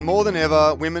More than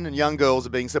ever, women and young girls are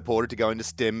being supported to go into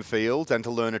STEM fields and to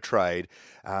learn a trade.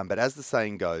 But as the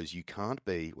saying goes, you can't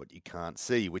be what you can't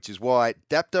see, which is why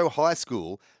Dapto High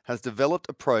School has developed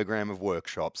a program of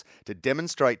workshops to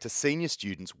demonstrate to senior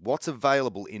students what's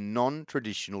available in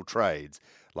non-traditional trades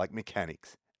like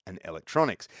mechanics and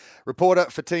electronics. Reporter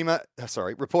Fatima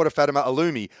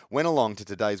Olumee went along to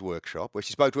today's workshop where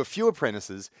she spoke to a few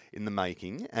apprentices in the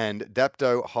making and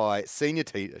Dapto High senior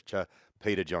teacher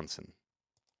Peter Johnson.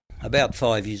 About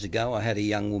 5 years ago, I had a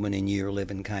young woman in Year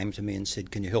 11 came to me and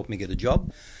said, "Can you help me get a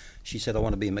job?" She said, "I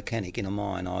want to be a mechanic in a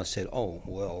mine." I said, "Oh,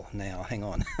 well, now, hang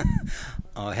on."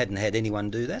 I hadn't had anyone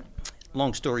do that.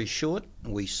 Long story short,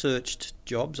 we searched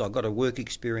jobs. I got a work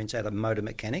experience at a motor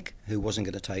mechanic who wasn't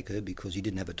going to take her because he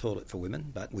didn't have a toilet for women,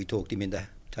 but we talked him into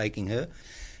taking her.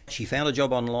 She found a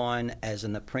job online as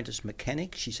an apprentice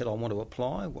mechanic. She said, "I want to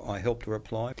apply." I helped her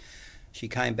apply. She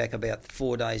came back about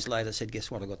 4 days later, said, "Guess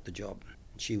what, I got the job."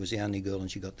 She was the only girl and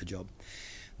she got the job.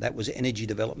 That was Energy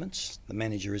Developments. The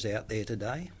manager is out there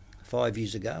today. 5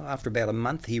 years ago, after about a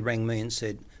month, he rang me and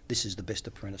said, "This is the best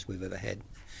apprentice we've ever had."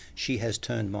 She has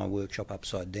turned my workshop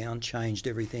upside down, changed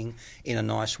everything in a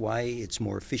nice way. It's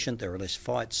more efficient, there are less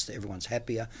fights, everyone's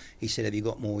happier. He said, "Have you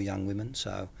got more young women?"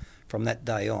 So from that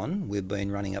day on, we've been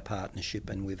running a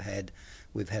partnership and we've had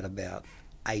about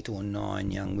 8 or 9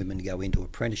 young women go into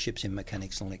apprenticeships in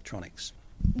mechanics and electronics.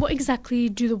 What exactly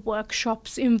do the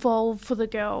workshops involve for the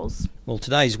girls? Well,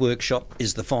 today's workshop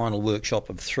is the final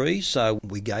workshop of 3, so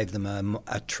we gave them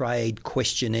a trade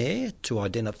questionnaire to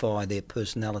identify their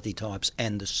personality types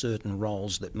and the certain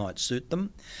roles that might suit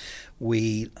them.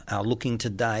 We are looking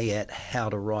today at how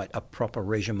to write a proper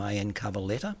resume and cover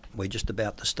letter. We're just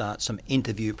about to start some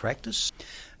interview practice.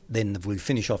 Then we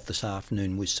finish off this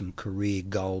afternoon with some career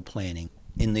goal planning.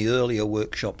 In the earlier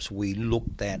workshops, we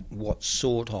looked at what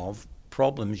sort of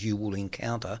problems you will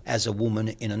encounter as a woman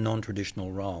in a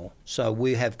non-traditional role. So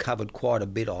we have covered quite a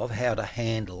bit of how to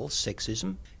handle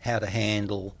sexism, how to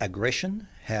handle aggression,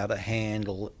 how to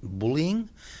handle bullying.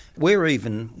 We're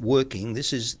even working,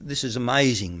 this is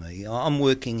amazing me, I'm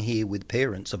working here with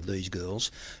parents of these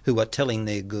girls who are telling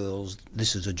their girls,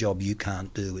 "This is a job you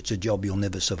can't do, it's a job you'll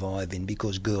never survive in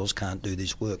because girls can't do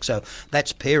this work." So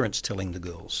that's parents telling the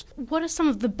girls. What are some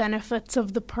of the benefits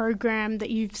of the program that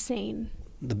you've seen?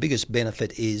 The biggest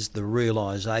benefit is the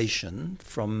realisation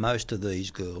from most of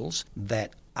these girls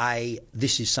that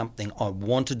this is something I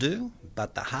want to do,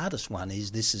 but the hardest one is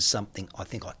this is something I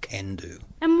think I can do.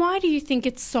 And why do you think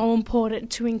it's so important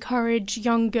to encourage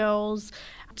young girls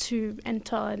to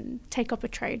enter and take up a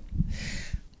trade?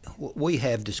 We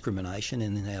have discrimination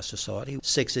in our society.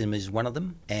 Sexism is one of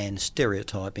them, and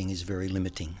stereotyping is very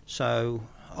limiting. So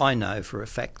I know for a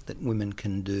fact that women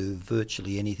can do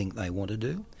virtually anything they want to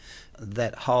do.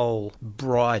 That whole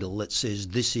bridle that says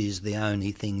this is the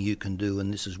only thing you can do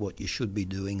and this is what you should be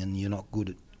doing and you're not good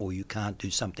at or you can't do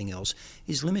something else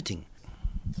is limiting.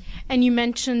 And you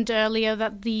mentioned earlier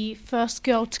that the first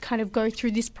girl to kind of go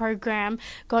through this program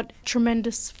got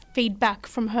tremendous feedback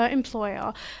from her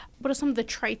employer. What are some of the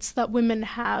traits that women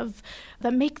have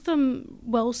that make them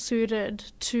well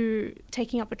suited to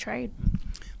taking up a trade?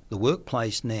 The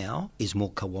workplace now is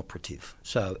more cooperative.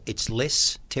 So it's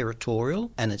less territorial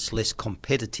and it's less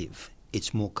competitive.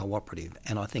 It's more cooperative.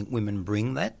 And I think women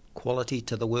bring that quality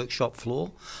to the workshop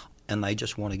floor and they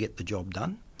just want to get the job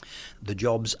done. The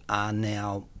jobs are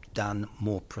now done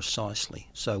more precisely.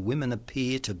 So women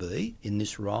appear to be, in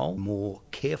this role, more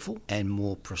careful and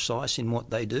more precise in what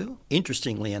they do.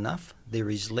 Interestingly enough, there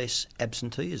is less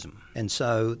absenteeism. And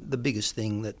so the biggest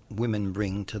thing that women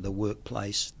bring to the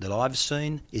workplace that I've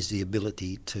seen is the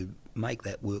ability to make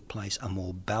that workplace a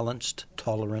more balanced,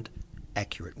 tolerant,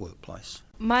 accurate workplace.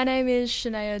 My name is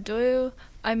Shania Doyle.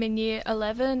 I'm in Year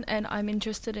 11 and I'm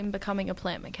interested in becoming a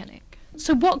plant mechanic.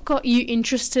 So what got you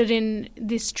interested in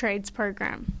this trades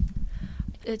program?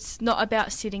 It's not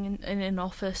about sitting in an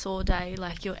office all day,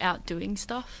 like you're out doing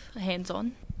stuff,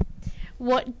 hands-on.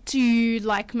 What do you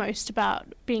like most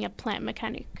about being a plant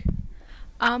mechanic?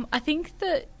 I think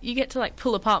that you get to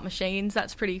pull apart machines,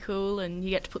 that's pretty cool, and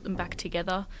you get to put them back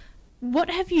together. What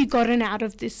have you gotten out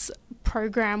of this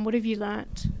program? What have you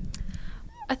learnt?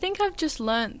 I think I've just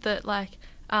learnt that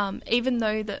even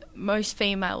though that most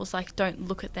females don't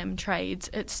look at them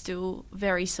trades, it's still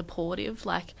very supportive.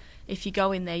 If you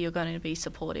go in there, you're going to be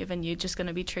supportive and you're just going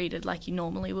to be treated like you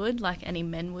normally would, like any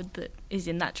men would that is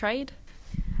in that trade.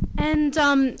 And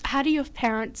how do your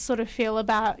parents sort of feel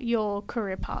about your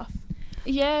career path?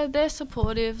 Yeah, they're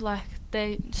supportive.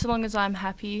 So long as I'm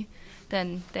happy,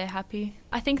 then they're happy.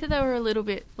 I think that they were a little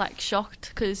bit shocked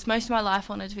because most of my life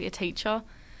I wanted to be a teacher,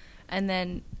 and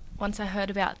then once I heard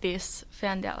about this,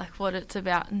 found out like what it's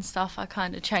about and stuff, I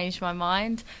kind of changed my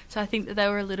mind. So I think that they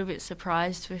were a little bit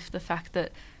surprised with the fact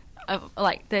that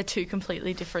like they're two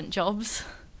completely different jobs.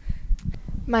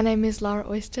 My name is Lara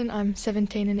Oyston. I'm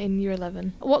 17 and in Year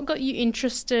 11. What got you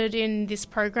interested in this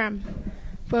program?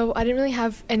 Well, I didn't really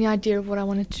have any idea of what I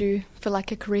wanted to do for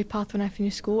like a career path when I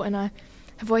finished school, and I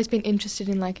have always been interested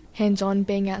in like hands-on,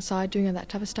 being outside, doing all that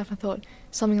type of stuff. I thought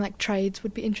something like trades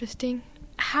would be interesting.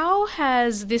 How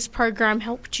has this program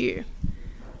helped you?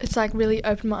 It's like really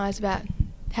opened my eyes about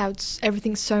how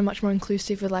everything's so much more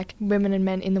inclusive with like women and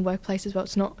men in the workplace as well.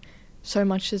 It's not so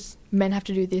much as men have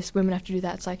to do this, women have to do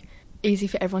that. It's like easy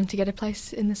for everyone to get a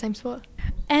place in the same spot.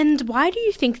 And why do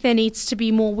you think there needs to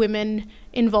be more women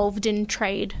involved in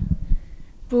trade?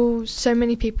 Well, so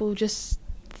many people just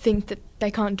think that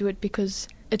they can't do it because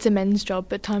it's a men's job,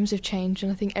 but times have changed,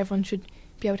 and I think everyone should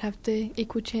be able to have the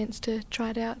equal chance to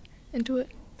try it out and do it.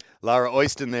 Lara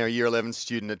Oyston there, a Year 11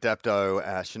 student at Dapto,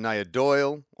 Shania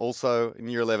Doyle, also in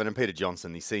Year 11, and Peter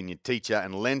Johnson, the senior teacher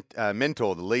and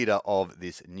mentor, the leader of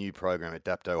this new program at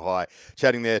Dapto High.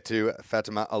 Chatting there to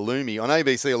Fatima Olumee on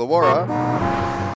ABC Illawarra.